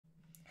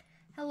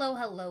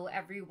Hello,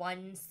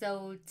 everyone.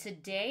 So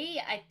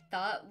today I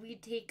thought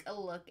we'd take a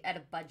look at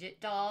a budget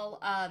doll.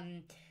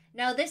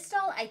 Now this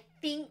doll I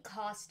think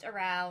cost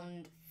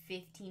around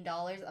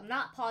 $15. I'm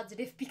not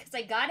positive because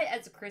I got it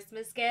as a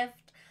Christmas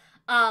gift.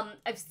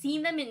 I've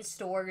seen them in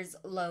stores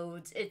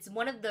loads. It's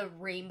one of the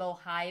Rainbow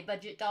High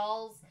budget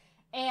dolls.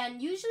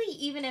 And usually,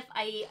 even if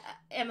I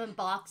am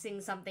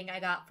unboxing something I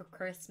got for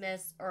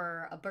Christmas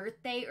or a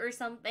birthday or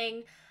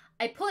something,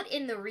 I put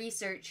in the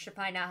research to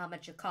find out how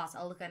much it costs.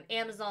 I'll look on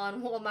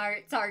Amazon,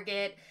 Walmart,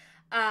 Target,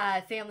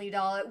 Family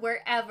Dollar,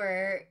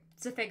 wherever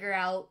to figure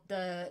out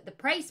the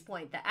price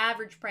point, the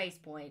average price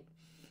point.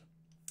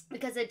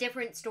 Because at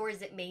different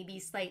stores, it may be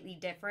slightly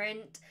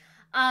different.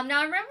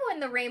 Now, I remember when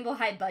the Rainbow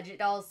High budget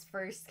dolls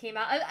first came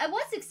out, I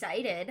was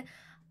excited.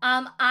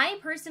 I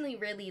personally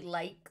really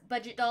like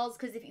budget dolls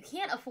because if you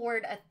can't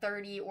afford a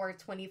 $30 or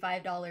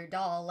 $25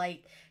 doll,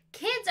 like,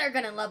 kids are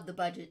gonna love the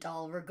budget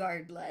doll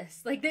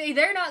regardless. Like,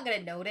 they're not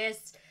gonna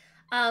notice.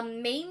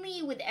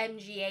 Mainly with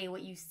MGA,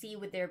 what you see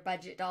with their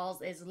budget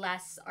dolls is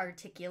less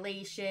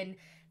articulation.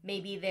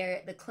 Maybe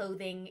the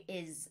clothing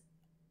is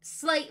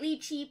slightly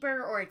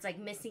cheaper, or it's like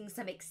missing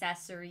some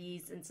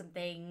accessories and some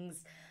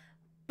things.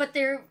 But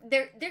they're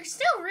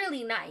still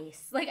really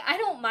nice. Like, I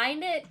don't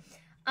mind it.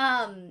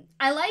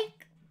 I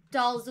like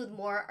dolls with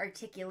more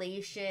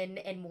articulation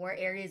and more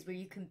areas where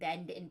you can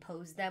bend and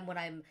pose them when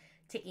I'm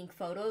taking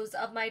photos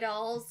of my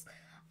dolls.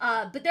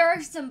 But there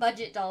are some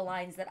budget doll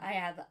lines that I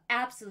have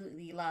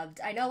absolutely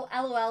loved. I know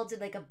LOL did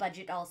like a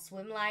budget doll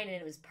swim line and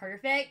it was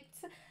perfect.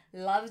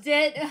 Loved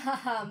it.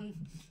 I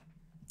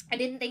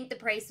didn't think the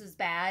price was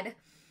bad.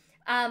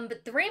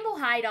 But the Rainbow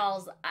High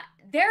dolls,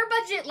 their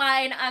budget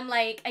line, I'm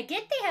like, I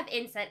get they have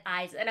inset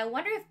eyes, and I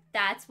wonder if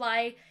that's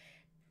why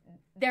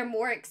they're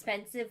more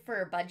expensive for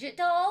a budget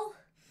doll.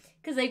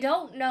 Because I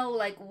don't know,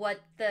 like,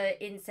 what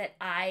the inset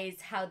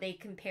eyes, how they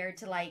compare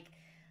to, like,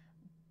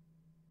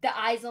 the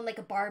eyes on, like,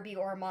 a Barbie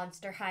or a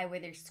Monster High where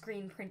they're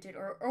screen printed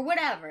or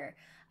whatever.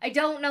 I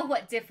don't know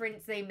what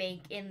difference they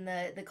make in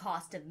the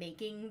cost of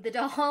making the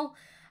doll.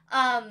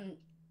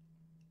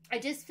 I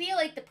just feel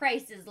like the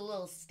price is a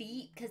little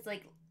steep because,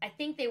 like, I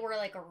think they were,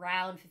 like,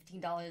 around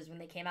 $15 when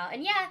they came out.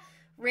 And yeah,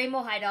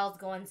 Rainbow High dolls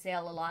go on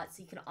sale a lot,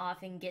 so you can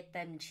often get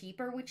them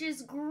cheaper, which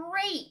is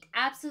great.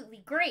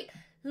 Absolutely great.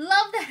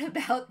 Love that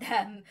about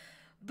them.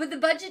 But the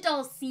budget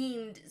dolls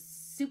seemed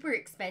super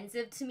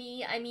expensive to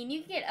me. I mean,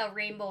 you can get a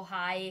Rainbow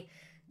High,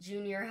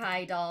 Junior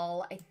High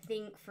doll, I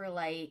think for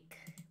like,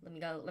 let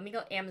me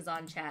go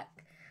Amazon check.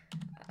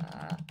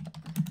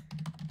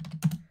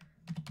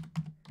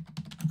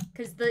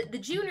 Because the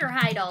Junior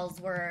High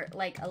dolls were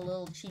like a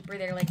little cheaper.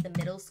 They're like the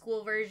middle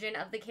school version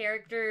of the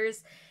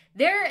characters.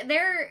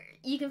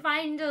 You can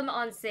find them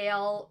on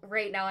sale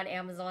right now on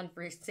Amazon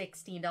for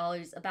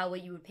 $16, about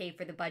what you would pay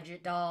for the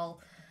budget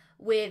doll,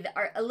 with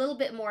a little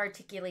bit more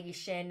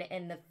articulation,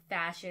 and the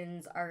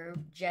fashions are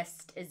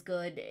just as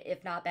good,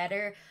 if not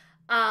better.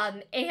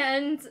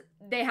 And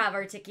they have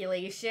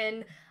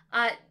articulation.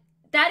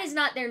 That is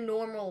not their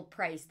normal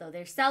price, though.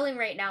 They're selling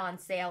right now on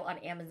sale on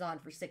Amazon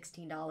for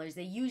 $16.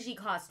 They usually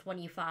cost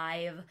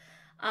 $25.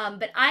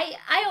 But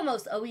I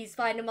almost always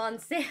find them on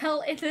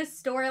sale in the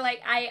store.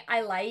 Like,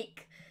 I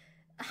like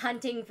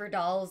hunting for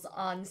dolls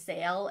on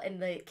sale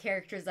and the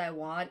characters I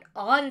want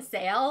on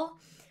sale.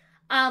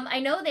 I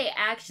know they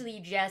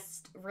actually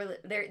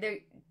they're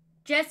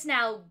just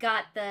now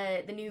got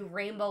the new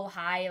Rainbow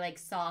High, like,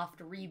 soft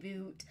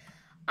reboot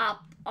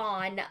up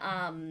on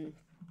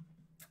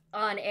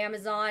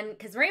Amazon,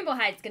 because Rainbow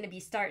High is going to be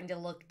starting to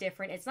look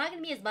different. It's not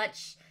going to be as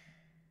much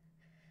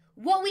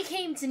what we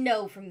came to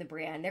know from the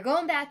brand. They're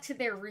going back to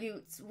their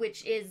roots,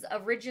 which is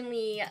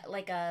originally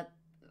like a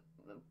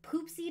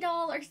poopsie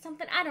doll or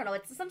something. I don't know.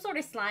 It's some sort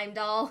of slime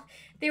doll.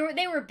 They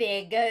were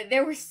big.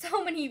 There were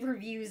so many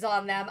reviews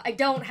on them. I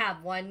don't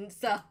have one,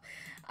 so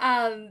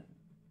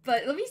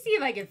but let me see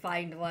if I can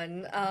find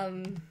one.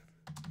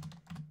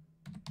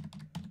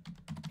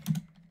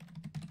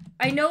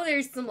 I know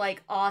there's some,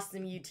 like,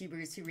 awesome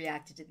YouTubers who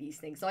reacted to these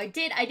things, so I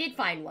did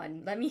find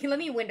one. Let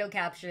me window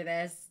capture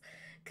this,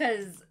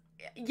 because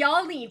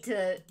y'all need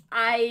to.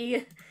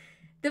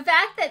 The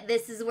fact that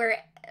this is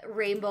where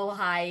Rainbow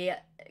High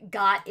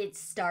got its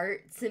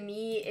start, to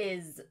me,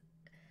 is,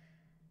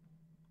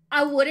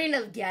 I wouldn't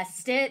have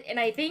guessed it, and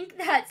I think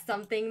that's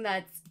something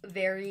that's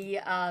very,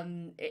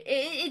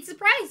 it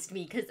surprised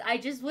me, because I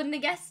just wouldn't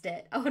have guessed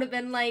it. I would have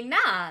been like,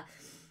 nah,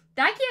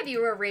 that can't be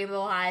where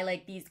Rainbow High,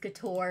 like, these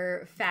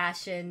couture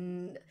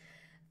fashion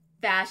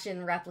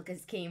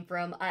replicas came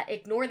from.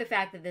 Ignore the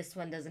fact that this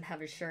one doesn't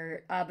have a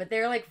shirt, but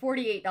they're like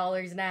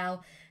 $48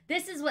 now.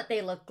 This is what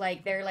they look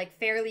like. They're like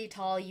fairly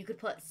tall. You could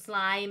put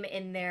slime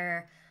in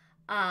their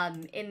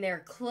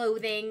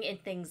clothing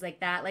and things like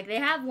that. Like, they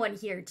have one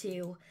here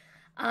too.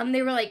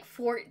 They were like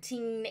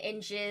 14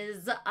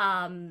 inches,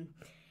 and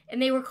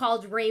they were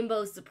called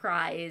Rainbow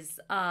Surprise.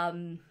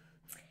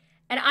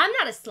 And I'm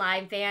not a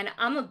slime fan.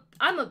 I'm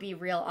gonna be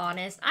real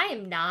honest. I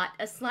am not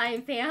a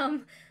slime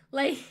fan.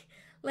 Like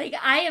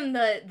I am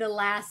the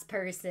last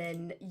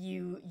person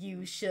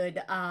you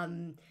should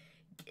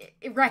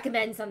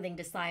recommend something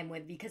to slime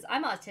with because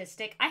I'm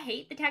autistic. I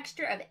hate the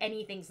texture of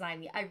anything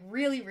slimy. I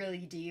really,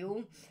 really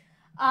do.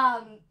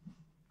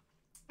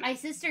 My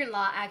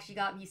sister-in-law actually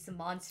got me some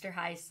Monster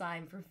High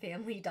slime from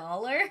Family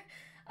Dollar.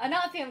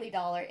 Not Family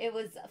Dollar. It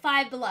was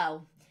Five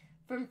Below.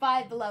 From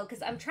Five Below,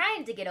 because I'm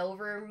trying to get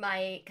over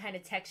my kind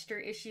of texture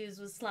issues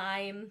with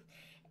slime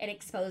and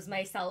expose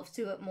myself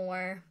to it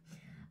more.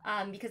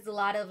 Because a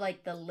lot of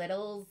like the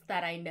littles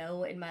that I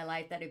know in my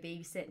life that I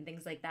babysit and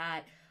things like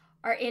that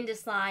are into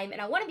slime, and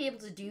I want to be able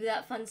to do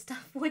that fun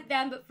stuff with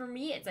them, but for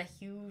me it's a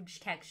huge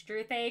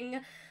texture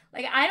thing.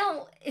 Like I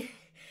don't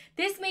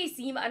this may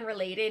seem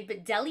unrelated,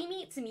 but deli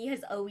meat to me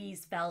has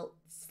always felt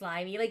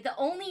slimy. Like the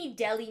only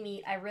deli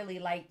meat I really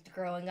liked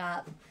growing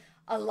up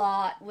a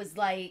lot was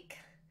like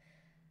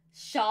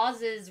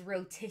Shaw's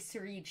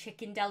rotisserie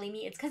chicken deli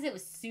meat. It's because it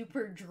was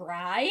super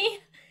dry.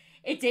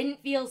 It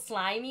didn't feel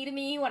slimy to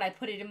me when I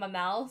put it in my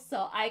mouth,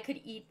 so I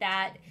could eat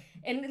that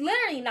and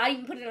literally not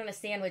even put it on a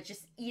sandwich,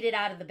 just eat it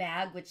out of the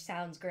bag, which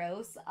sounds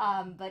gross.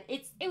 But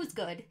it was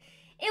good.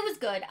 It was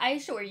good. I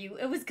assure you,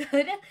 it was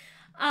good.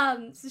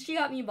 So she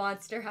got me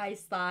Monster High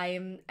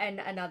slime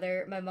and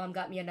my mom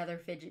got me another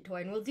fidget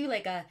toy, and we'll do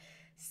like a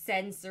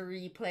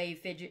sensory play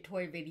fidget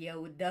toy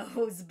video with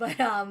those. But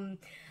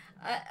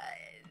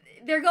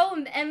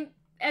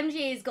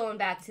MGA is going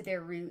back to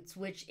their roots,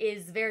 which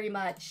is very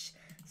much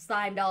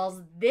slime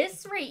dolls.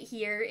 This right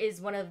here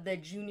is one of the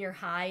junior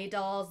high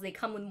dolls. They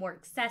come with more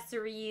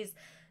accessories.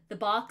 The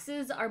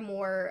boxes are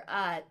more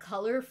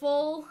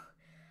colorful.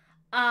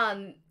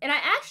 And I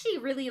actually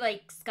really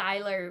like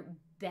Skylar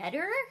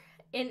better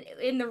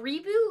in the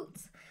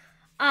reboot.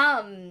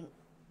 I've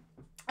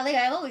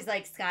always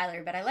liked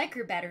Skylar, but I like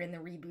her better in the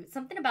reboot.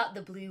 Something about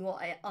the blue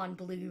on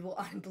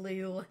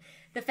blue.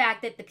 The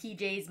fact that the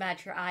PJs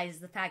match her eyes.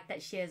 The fact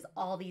that she has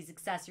all these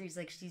accessories,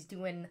 like she's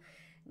doing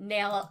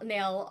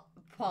nail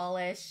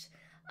polish.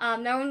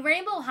 Now when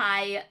Rainbow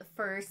High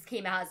first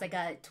came out as like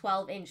a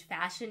 12-inch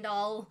fashion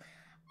doll,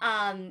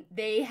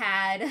 they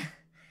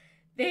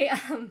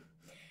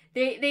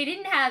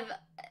didn't have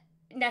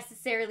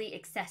necessarily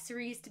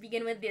accessories to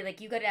begin with.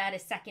 You got to add a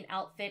second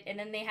outfit, and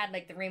then they had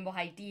like the Rainbow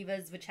High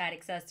Divas, which had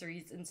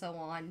accessories and so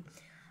on.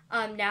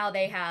 Now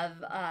they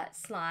have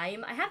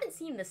slime. I haven't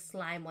seen the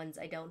slime ones,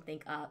 I don't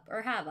think, up,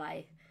 or have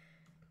I?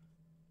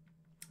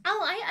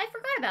 Oh, I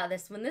forgot about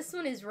this one. This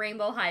one is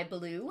Rainbow High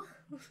Blue.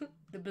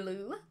 The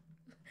blue.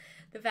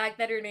 The fact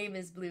that her name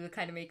is Blue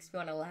kind of makes me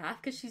want to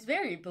laugh because she's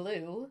very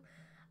blue.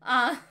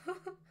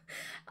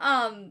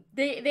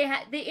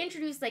 They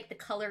introduced like the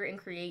color and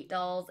create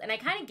dolls, and I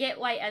kind of get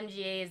why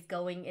MGA is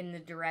going in the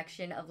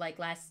direction of like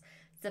less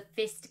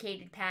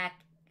sophisticated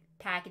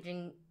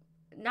packaging,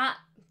 not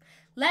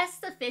less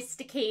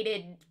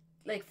sophisticated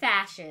like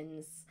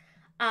fashions.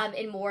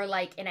 And more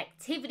like an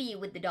activity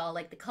with the doll,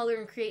 like the color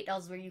and create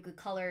dolls where you could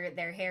color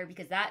their hair,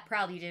 because that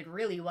probably did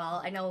really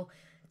well. I know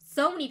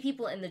so many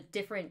people in the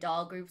different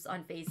doll groups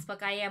on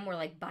Facebook were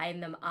like buying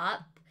them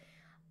up.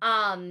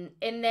 And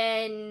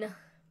then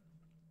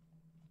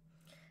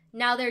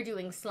now they're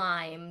doing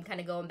slime, kind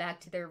of going back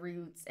to their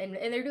roots, and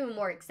they're doing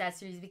more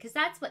accessories because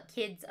that's what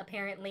kids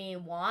apparently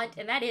want,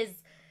 and that is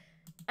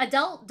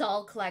adult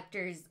doll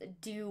collectors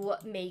do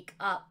make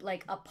up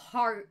like a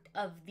part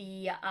of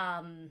the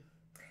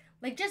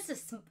like just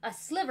a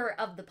sliver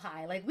of the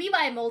pie. Like we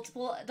buy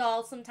multiple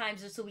dolls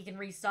sometimes just so we can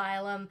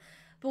restyle them,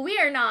 but we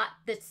are not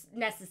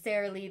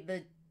necessarily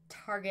the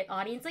target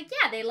audience. Like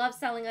yeah, they love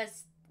selling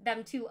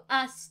them to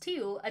us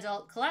too,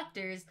 adult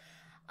collectors.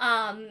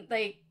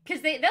 Like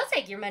because they'll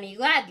take your money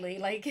gladly.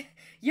 Like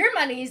your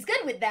money is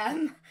good with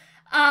them.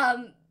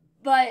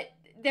 But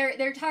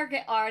their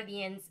target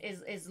audience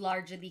is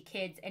largely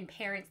kids and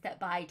parents that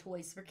buy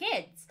toys for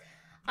kids.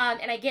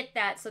 And I get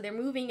that, so they're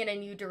moving in a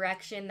new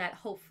direction that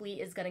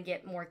hopefully is going to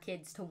get more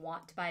kids to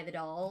want to buy the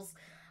dolls.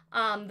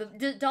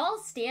 The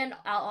dolls stand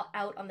out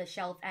on the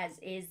shelf as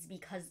is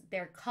because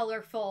they're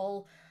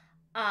colorful,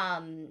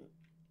 and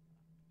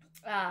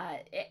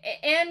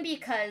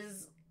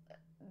because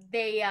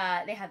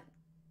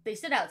they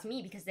stood out to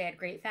me because they had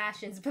great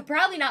fashions, but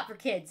probably not for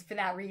kids for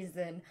that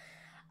reason.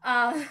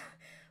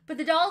 But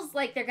the dolls,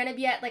 like, they're going to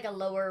be at, like, a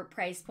lower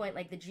price point.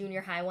 Like, the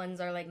junior high ones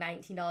are, like,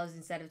 $19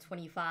 instead of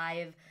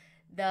 $25.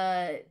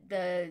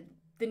 The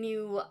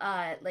new,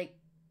 like,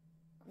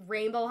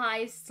 Rainbow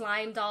High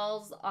slime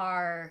dolls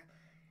that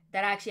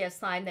actually have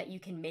slime that you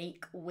can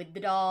make with the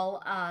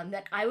doll,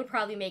 that I would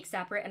probably make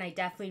separate, and I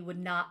definitely would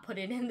not put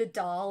it in the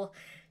doll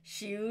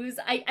shoes.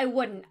 I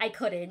wouldn't. I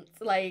couldn't.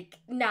 Like,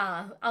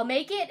 nah. I'll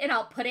make it, and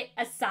I'll put it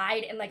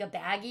aside in, like, a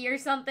baggie or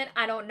something.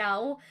 I don't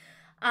know.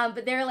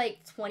 But they're like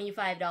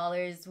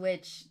 $25,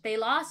 which they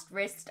lost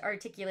wrist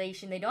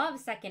articulation. They don't have a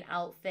second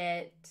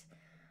outfit.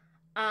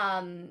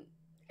 And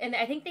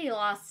I think they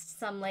lost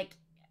some like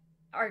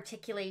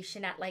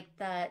articulation at like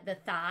the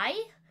thigh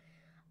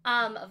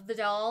of the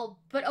doll.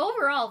 But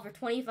overall, for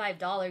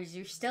 $25,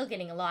 you're still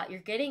getting a lot. You're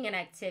getting an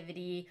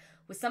activity.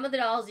 With some of the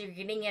dolls, you're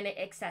getting an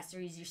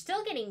accessories. You're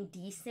still getting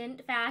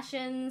decent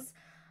fashions.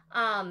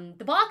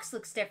 The box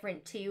looks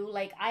different too.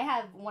 Like I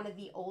have one of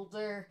the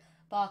older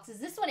boxes.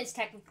 This one is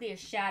technically a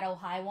Shadow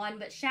High one,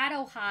 but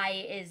Shadow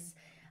High is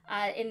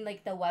in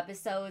like the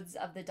webisodes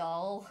of the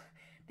doll.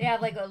 They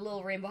have like a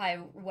little Rainbow High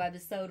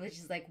webisode, which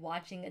is like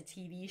watching a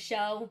TV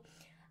show.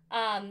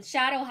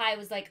 Shadow High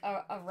was like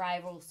a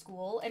rival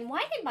school. And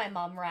why did my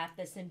mom wrap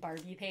this in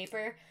Barbie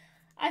paper?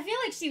 I feel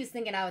like she was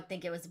thinking I would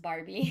think it was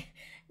Barbie.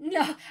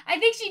 No, I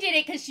think she did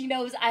it because she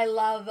knows I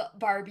love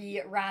Barbie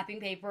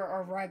wrapping paper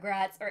or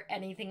Rugrats or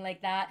anything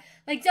like that.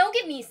 Like, don't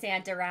give me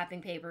Santa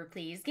wrapping paper,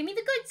 please. Give me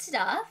the good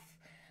stuff.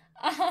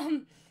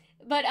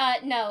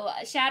 No,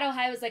 Shadow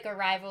High was like a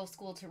rival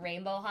school to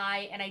Rainbow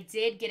High, and I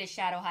did get a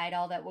Shadow High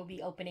doll that will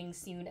be opening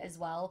soon as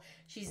well.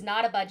 She's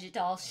not a budget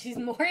doll. She's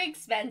more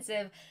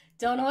expensive.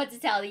 Don't know what to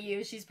tell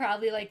you. She's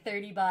probably like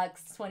 30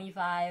 bucks,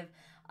 25.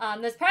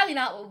 That's probably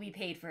not what we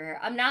paid for her.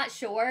 I'm not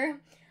sure.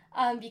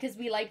 Because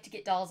we like to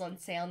get dolls on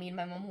sale. Me and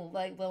my mom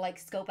will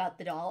scope out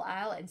the doll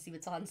aisle and see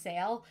what's on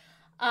sale.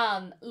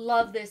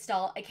 Love this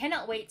doll. I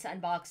cannot wait to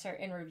unbox her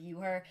and review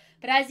her.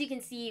 But as you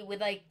can see with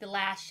like the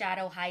last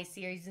Shadow High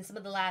series and some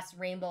of the last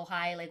Rainbow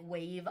High like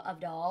wave of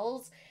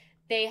dolls,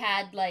 they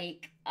had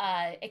like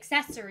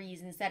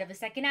accessories instead of a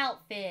second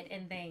outfit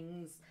and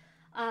things.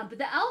 But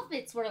the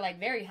outfits were like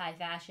very high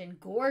fashion,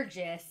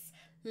 gorgeous.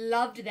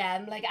 Loved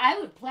them. Like I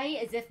would play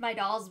as if my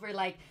dolls were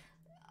like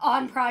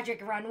on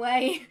Project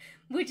Runway,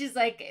 which is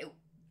like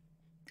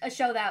a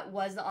show that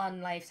was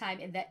on Lifetime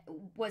and that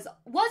was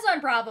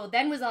on Bravo,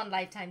 then was on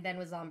Lifetime, then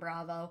was on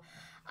Bravo.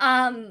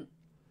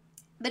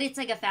 But it's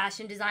like a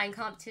fashion design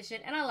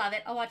competition and I love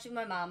it. I'll watch it with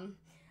my mom.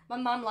 My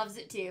mom loves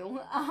it too.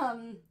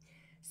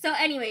 So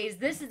anyways,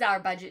 this is our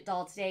budget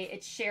doll today.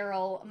 It's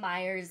Sheryl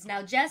Meyers.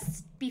 Now,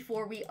 just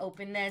before we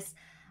open this,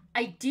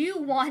 I do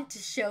want to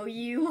show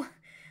you,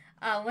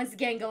 once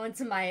again, going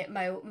to my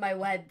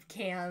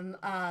webcam,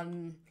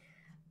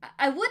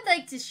 I would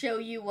like to show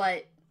you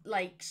what,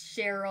 like,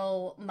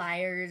 Sheryl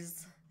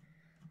Meyers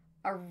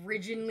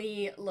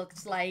originally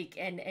looked like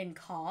and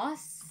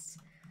cost.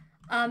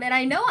 And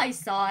I know I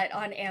saw it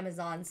on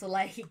Amazon, so,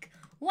 like,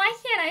 why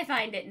can't I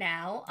find it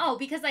now? Oh,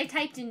 because I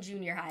typed in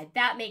junior high.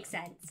 That makes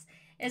sense.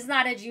 It's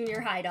not a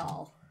junior high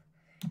doll.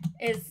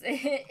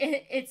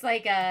 It's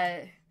like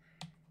a...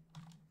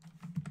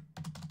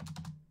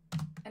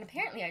 And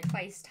apparently I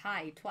twice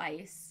tied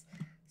twice.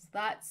 So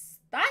that's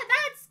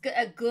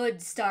a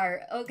good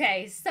start.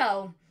 Okay,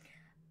 so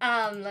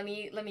let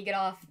me get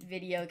off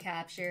video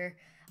capture.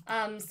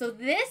 So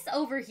this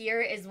over here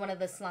is one of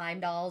the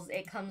slime dolls.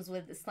 It comes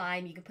with the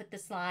slime. You can put the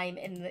slime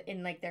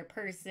in like their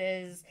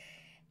purses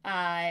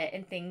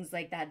and things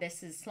like that.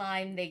 This is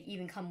slime. They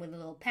even come with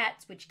little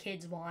pets, which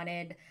kids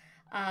wanted.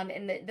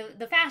 And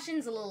the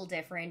fashion's a little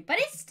different, but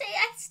I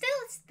still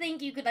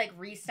think you could like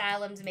restyle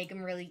them to make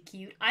them really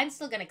cute. I'm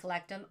still gonna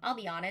collect them. I'll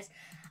be honest.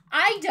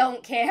 I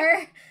don't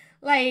care.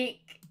 Like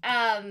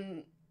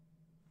I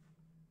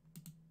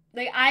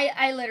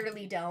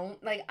literally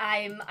don't. Like,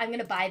 I'm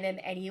gonna buy them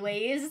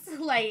anyways.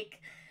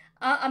 Like,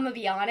 I'm gonna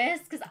be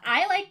honest, because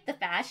I like the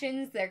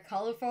fashions. They're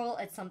colorful.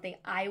 It's something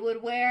I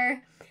would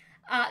wear.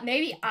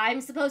 Maybe I'm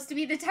supposed to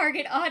be the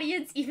target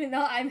audience, even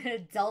though I'm an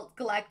adult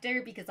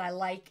collector, because I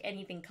like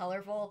anything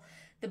colorful.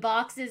 The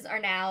boxes are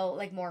now,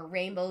 like, more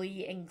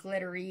rainbowy and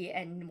glittery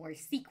and more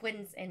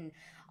sequins and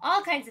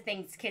all kinds of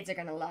things kids are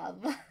gonna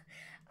love.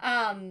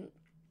 And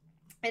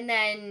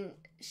then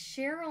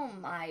Sheryl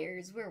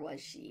Meyers, where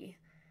was she?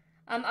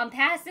 I'm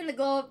passing the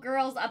Glow Up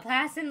Girls. I'm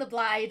passing the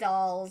Bly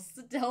dolls.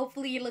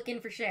 Hopefully you're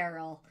looking for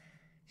Sheryl.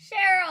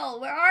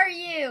 Sheryl, where are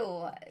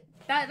you?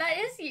 That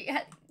is,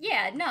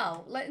 yeah,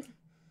 no.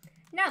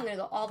 Now I'm going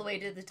to go all the way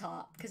to the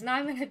top. Because now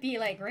I'm going to be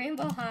like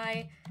Rainbow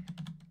High,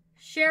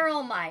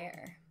 Sheryl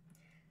Meyer.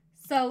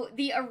 So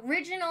the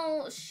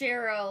original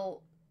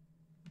Sheryl,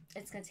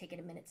 it's going to take it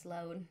a minute to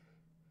load.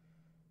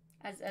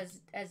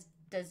 As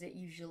does it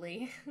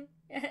usually.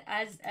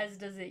 as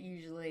does it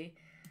usually.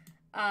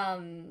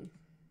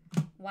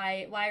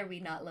 Why are we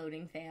not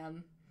loading,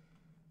 fam?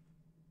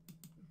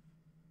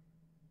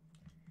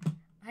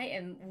 I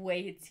am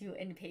way too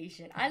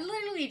impatient. I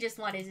literally just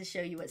wanted to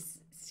show you what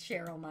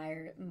Sheryl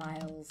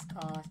Miles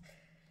cost.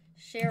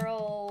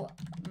 Sheryl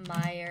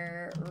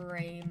Meyer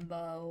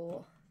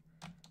Rainbow.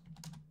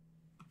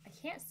 I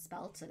can't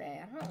spell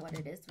today. I don't know what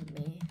it is with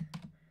me.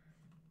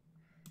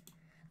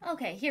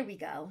 Okay, here we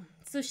go.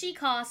 So she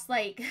costs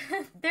like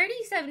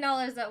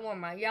 $37 at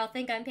Walmart. Y'all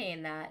think I'm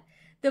paying that?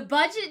 The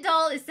budget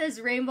doll, it says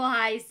Rainbow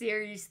High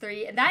Series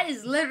 3. And that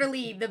is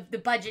literally the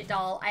budget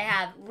doll I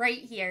have right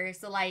here.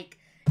 So, like,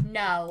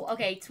 no.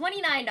 Okay,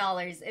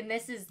 $29. And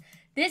this is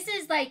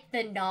like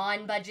the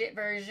non-budget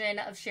version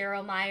of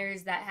Sheryl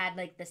Meyers that had,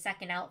 like, the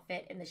second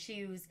outfit and the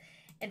shoes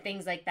and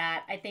things like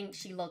that. I think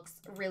she looks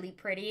really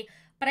pretty.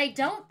 But I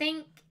don't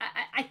think...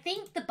 I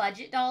think the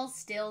budget dolls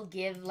still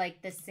give,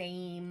 like, the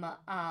same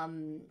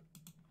kind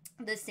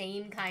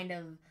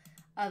of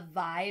a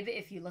vibe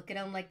if you look at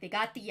them. Like, they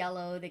got the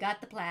yellow, they got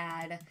the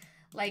plaid.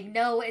 Like,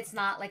 no, it's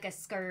not like a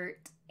skirt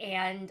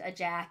and a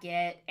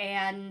jacket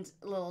and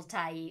little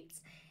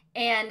tights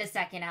and a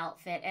second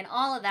outfit and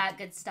all of that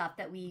good stuff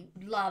that we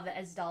love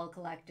as doll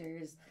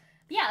collectors.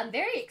 yeah, I'm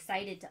very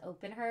excited to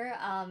open her.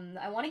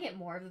 I want to get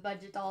more of the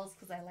budget dolls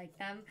because I like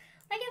them.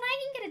 Like, if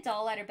I can get a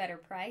doll at a better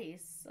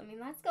price, I mean,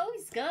 that's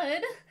always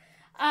good.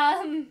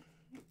 Um,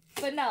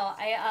 but no,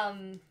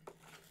 I'm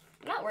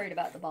not worried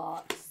about the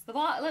box. The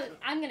box,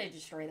 I'm gonna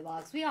destroy the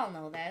box. We all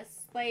know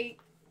this. Like,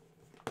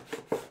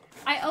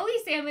 I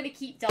always say I'm gonna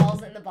keep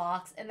dolls in the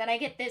box, and then I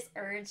get this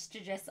urge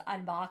to just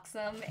unbox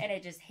them, and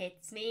it just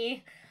hits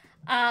me.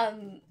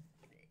 Um,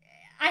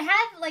 I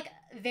have, like,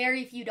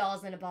 very few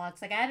dolls in a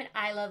box. Like, I have an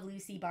I Love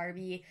Lucy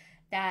Barbie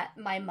that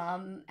my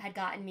mom had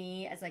gotten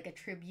me as, like, a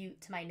tribute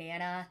to my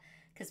Nana,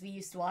 because we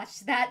used to watch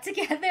that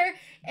together,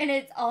 and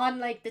it's on,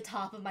 like, the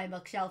top of my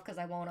bookshelf because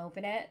I won't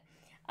open it.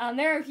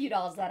 There are a few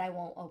dolls that I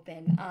won't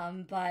open,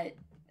 but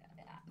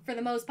for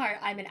the most part,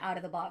 I'm an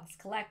out-of-the-box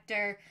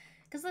collector,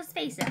 because let's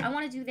face it, I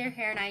want to do their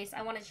hair nice,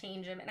 I want to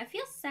change them, and I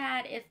feel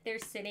sad if they're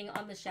sitting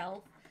on the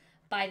shelf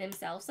by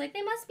themselves. Like,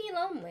 they must be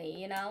lonely,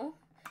 you know?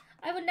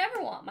 I would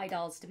never want my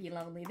dolls to be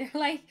lonely. They're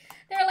like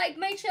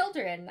my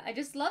children. I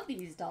just love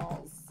these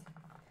dolls.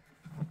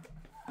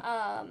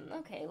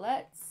 Okay,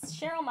 let's...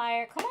 Sheryl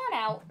Meyer, come on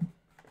out.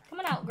 Come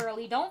on out,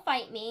 girlie. Don't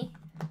fight me.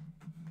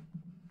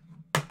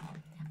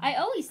 I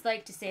always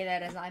like to say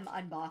that as I'm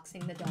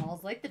unboxing the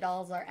dolls. Like, the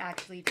dolls are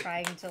actually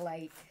trying to,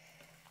 like...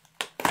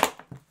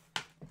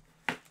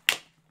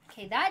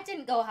 Okay, that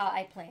didn't go how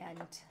I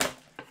planned.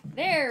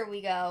 There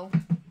we go.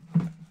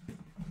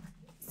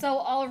 So,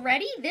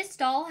 already, this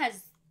doll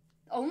has...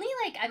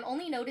 I'm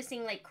only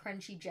noticing, like,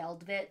 crunchy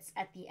gelled bits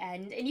at the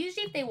end. And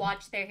usually if they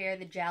watch their hair,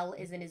 the gel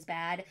isn't as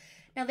bad.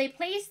 Now, they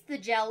placed the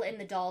gel in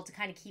the doll to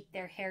kind of keep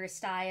their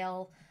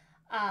hairstyle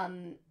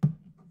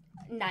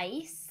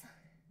nice.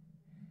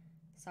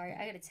 Sorry,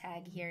 I got a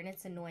tag here, and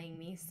it's annoying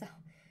me. So,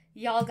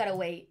 y'all gotta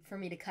wait for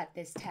me to cut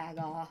this tag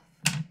off.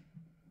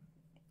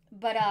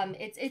 But,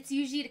 it's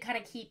usually to kind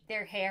of keep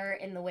their hair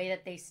in the way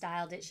that they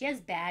styled it. She has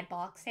bad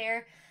box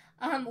hair.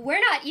 We're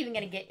not even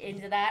going to get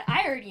into that.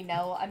 I already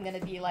know I'm going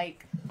to be,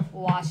 like,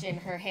 washing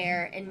her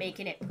hair and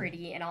making it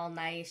pretty and all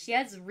nice. She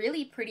has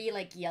really pretty,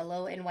 like,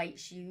 yellow and white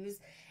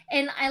shoes.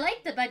 And I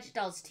like the budget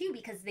dolls, too,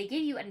 because they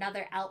give you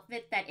another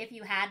outfit that if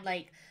you had,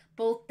 like,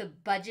 both the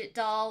budget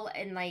doll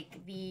and,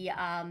 like, the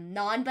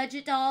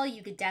non-budget doll,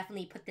 you could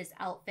definitely put this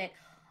outfit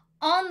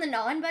on the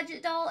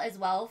non-budget doll as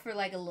well for,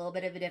 like, a little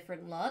bit of a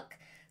different look.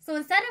 So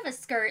instead of a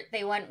skirt,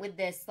 they went with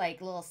this,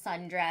 like, little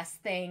sundress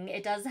thing.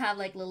 It does have,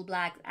 like, little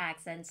black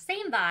accents.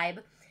 Same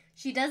vibe.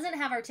 She doesn't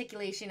have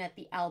articulation at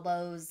the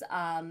elbows,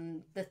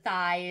 the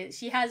thigh.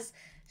 She has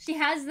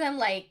them,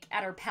 like,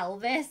 at her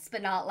pelvis,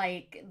 but not,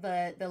 like,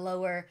 the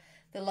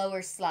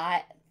lower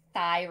slot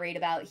thigh right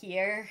about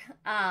here.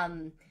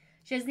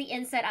 She has the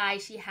inset eye.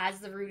 She has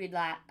the rooted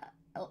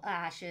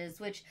lashes,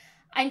 which...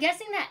 I'm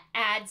guessing that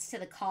adds to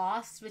the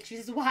cost, which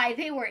is why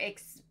they were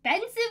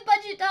expensive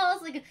budget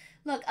dolls. Like,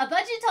 look, a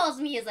budget doll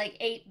to me is like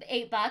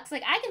 $8.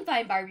 Like, I can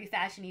find Barbie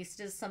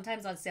Fashionistas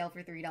sometimes on sale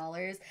for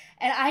 $3,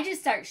 and I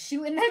just start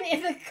shooting them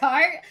in the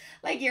cart.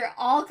 Like, you're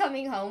all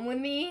coming home with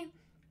me.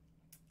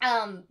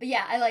 But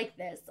yeah, I like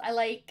this. I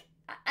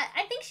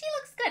think she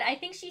looks good. I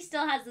think she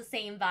still has the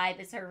same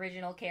vibe as her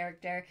original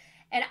character,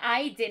 and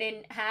I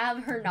didn't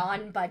have her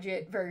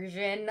non-budget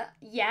version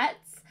yet.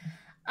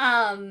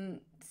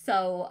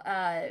 So,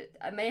 I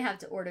may have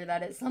to order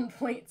that at some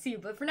point, too.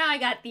 But for now, I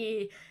got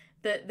the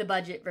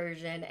budget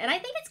version. And I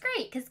think it's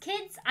great,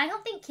 because I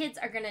don't think kids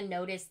are going to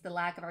notice the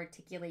lack of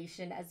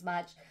articulation as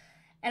much.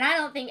 And I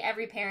don't think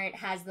every parent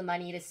has the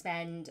money to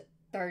spend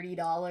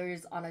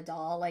 $30 on a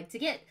doll. Like, to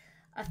get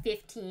a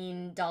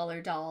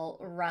 $15 doll,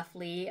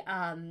 roughly,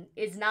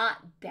 is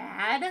not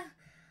bad.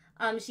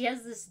 She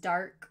has this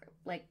dark,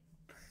 like,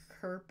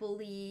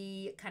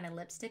 purpley kind of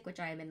lipstick,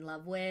 which I am in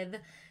love with.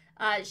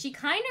 She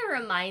kind of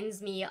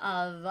reminds me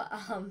of,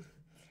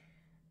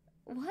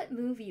 what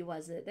movie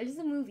was it? There's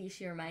a movie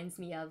she reminds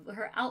me of,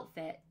 her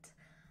outfit.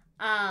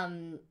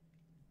 And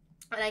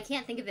I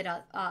can't think of it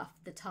off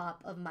the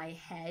top of my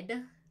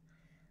head,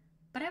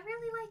 but I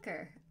really like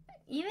her.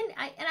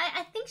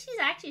 I think she's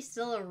actually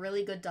still a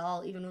really good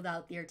doll, even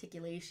without the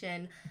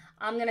articulation.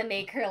 I'm gonna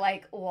make her,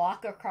 like,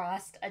 walk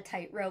across a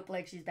tightrope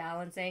like she's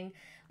balancing.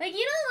 Like,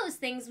 you know those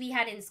things we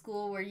had in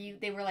school where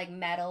they were, like,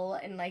 metal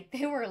and, like,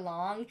 they were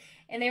long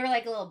and they were,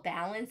 like, a little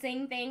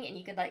balancing thing and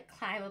you could, like,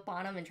 climb up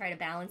on them and try to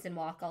balance and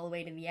walk all the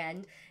way to the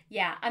end?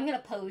 Yeah, I'm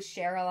gonna pose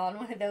Sheryl on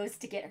one of those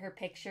to get her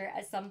picture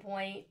at some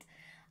point.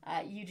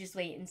 You just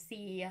wait and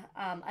see.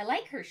 I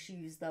like her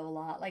shoes, though, a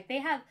lot. Like, they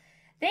have,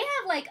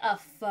 like, a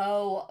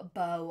faux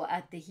bow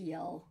at the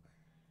heel.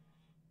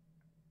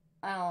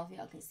 I don't know if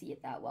y'all can see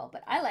it that well,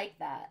 but I like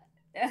that.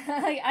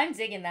 Like, I'm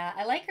digging that.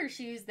 I like her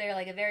shoes. They're,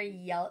 like, a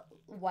very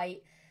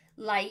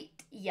light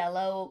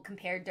yellow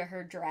compared to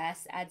her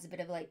dress. Adds a bit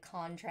of, like,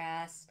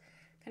 contrast.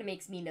 Kind of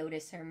makes me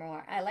notice her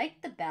more. I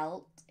like the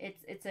belt.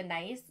 It's a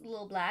nice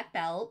little black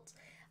belt.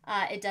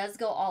 It does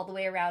go all the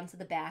way around to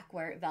the back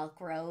where it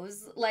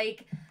velcros.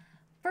 Like,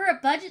 for a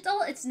budget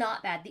doll, it's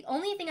not bad. The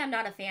only thing I'm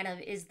not a fan of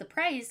is the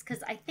price,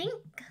 because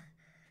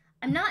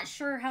I'm not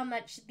sure how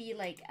much the,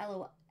 like,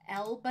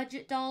 LOL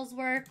budget dolls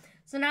were.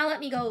 So now let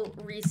me go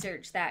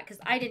research that,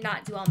 because I did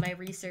not do all my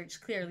research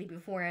clearly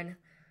beforehand.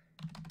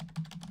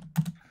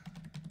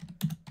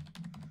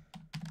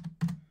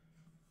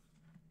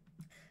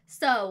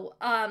 So,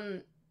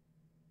 Walmart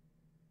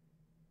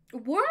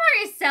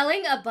is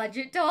selling a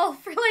budget doll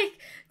for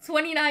like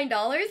 $29.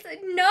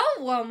 No,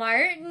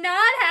 Walmart,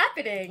 not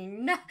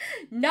happening.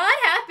 Not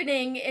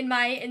happening in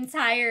my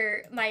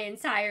entire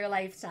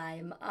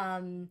lifetime.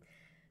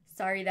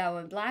 Sorry that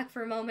went black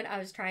for a moment. I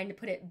was trying to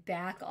put it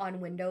back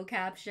on window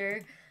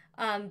capture.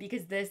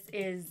 Because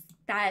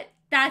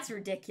that's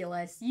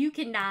ridiculous. You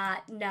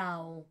cannot,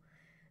 no.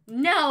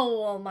 No,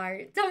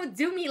 Walmart. Don't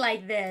do me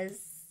like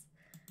this.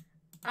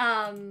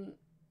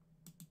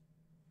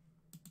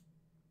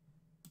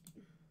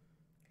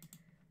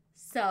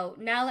 So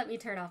now let me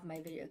turn off my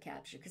video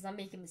capture because I'm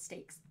making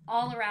mistakes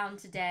all around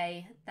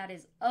today. That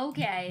is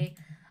okay.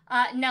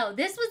 No,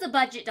 this was a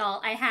budget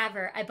doll. I have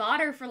her. I bought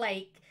her for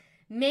like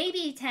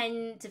maybe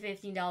 $10 to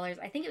 $15.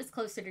 I think it was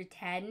closer to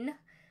 10,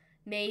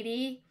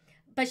 maybe.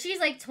 But she's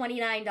like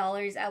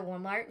 $29 at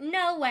Walmart.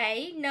 No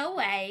way. No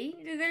way.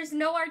 There's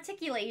no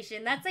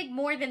articulation. That's like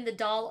more than the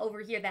doll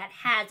over here that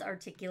has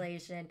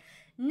articulation.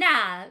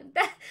 Nah.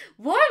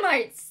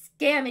 Walmart's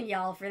scamming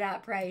y'all for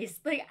that price.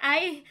 Like,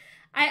 I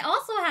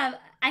also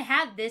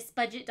have this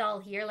budget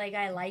doll here. Like,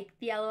 I like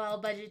the LOL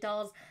budget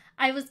dolls.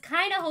 I was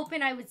kind of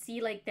hoping I would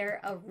see like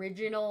their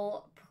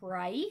original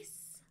price.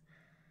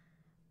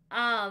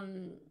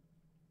 I'm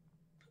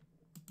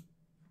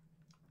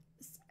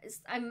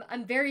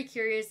very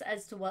curious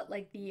as to what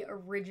like the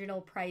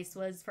original price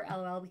was for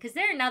LOL, because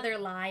they're another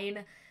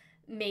line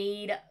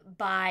made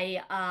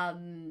by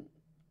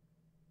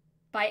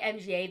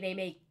MGA. They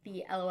make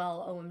the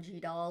LOL OMG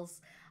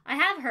dolls. I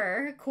have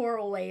her,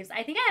 Coral Waves.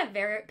 I think I have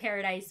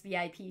Paradise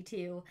VIP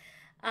too.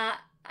 I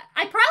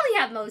probably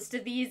have most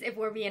of these if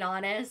we're being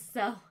honest.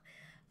 So,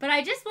 but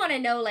I just want to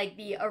know like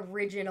the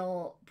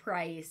original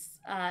price.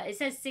 It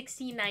says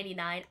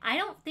 $16.99. I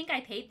don't think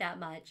I paid that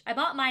much. I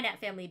bought mine at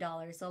Family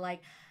Dollar, so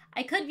like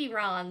I could be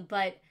wrong,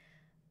 but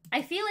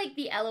I feel like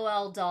the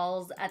LOL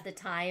dolls at the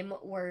time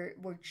were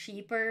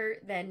cheaper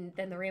than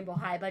the Rainbow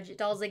High budget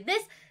dolls. Like,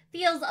 this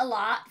feels a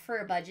lot for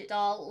a budget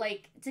doll.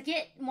 Like, to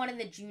get one of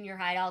the junior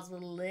high dolls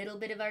with a little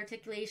bit of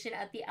articulation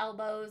at the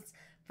elbows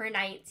for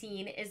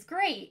 $19 is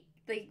great.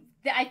 Like,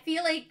 I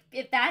feel like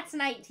if that's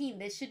 $19,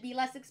 this should be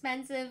less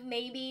expensive,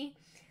 maybe.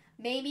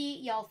 Maybe,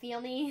 y'all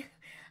feel me?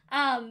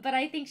 But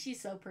I think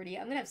she's so pretty.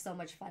 I'm gonna have so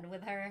much fun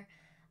with her.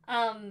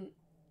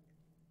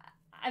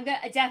 I'm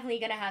definitely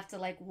gonna have to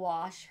like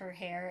wash her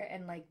hair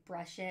and like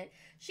brush it.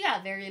 She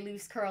got very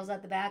loose curls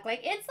at the back.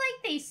 Like, it's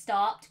like they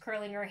stopped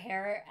curling her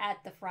hair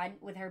at the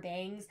front with her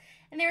bangs,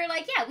 and they were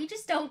like, yeah, we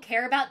just don't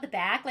care about the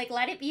back. Like,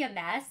 let it be a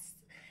mess.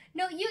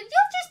 No, you'll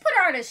just put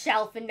her on a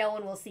shelf and no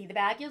one will see the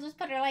back. You'll just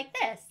put her like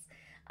this.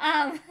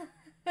 I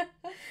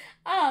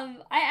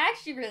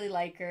actually really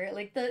like her.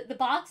 Like, the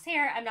box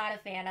hair, I'm not a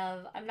fan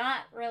of. I'm not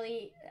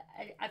really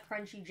a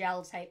crunchy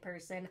gel type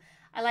person.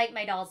 I like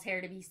my doll's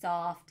hair to be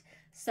soft.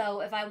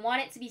 So if I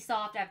want it to be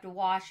soft, I have to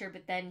wash her,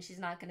 but then she's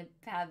not going to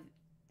have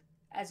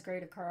as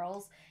great of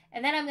curls.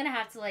 And then I'm going to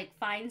have to, like,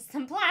 find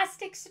some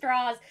plastic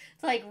straws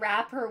to, like,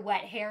 wrap her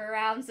wet hair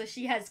around so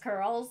she has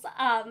curls.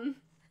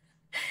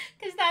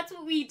 Because that's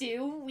what we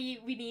do. We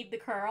need the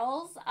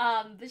curls.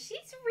 But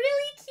she's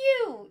really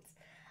cute.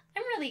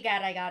 I'm really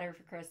glad I got her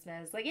for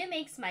Christmas. Like, it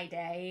makes my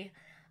day.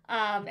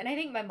 And I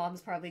think my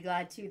mom's probably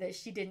glad, too, that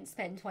she didn't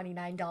spend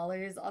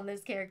 $29 on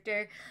this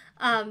character.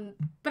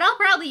 But I'll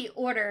probably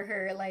order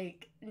her,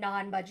 like,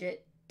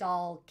 non-budget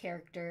doll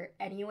character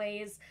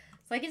anyways.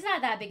 So, like, it's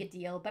not that big a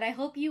deal. But I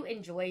hope you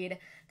enjoyed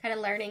kind of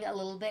learning a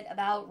little bit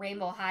about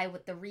Rainbow High,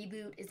 what the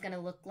reboot is going to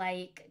look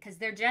like. Because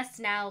they're just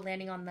now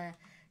landing on the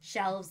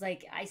shelves.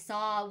 Like, I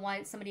saw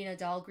somebody in a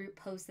doll group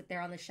post that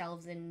they're on the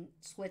shelves in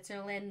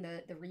Switzerland,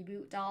 the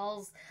reboot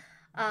dolls.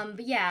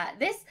 But yeah,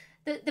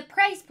 the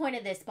price point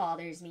of this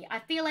bothers me. I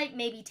feel like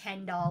maybe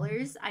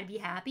 $10 I'd be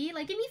happy.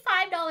 Like, give me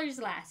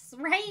 $5 less,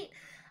 right?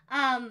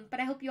 But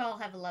I hope you all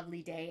have a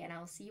lovely day, and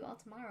I'll see you all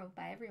tomorrow.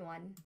 Bye, everyone.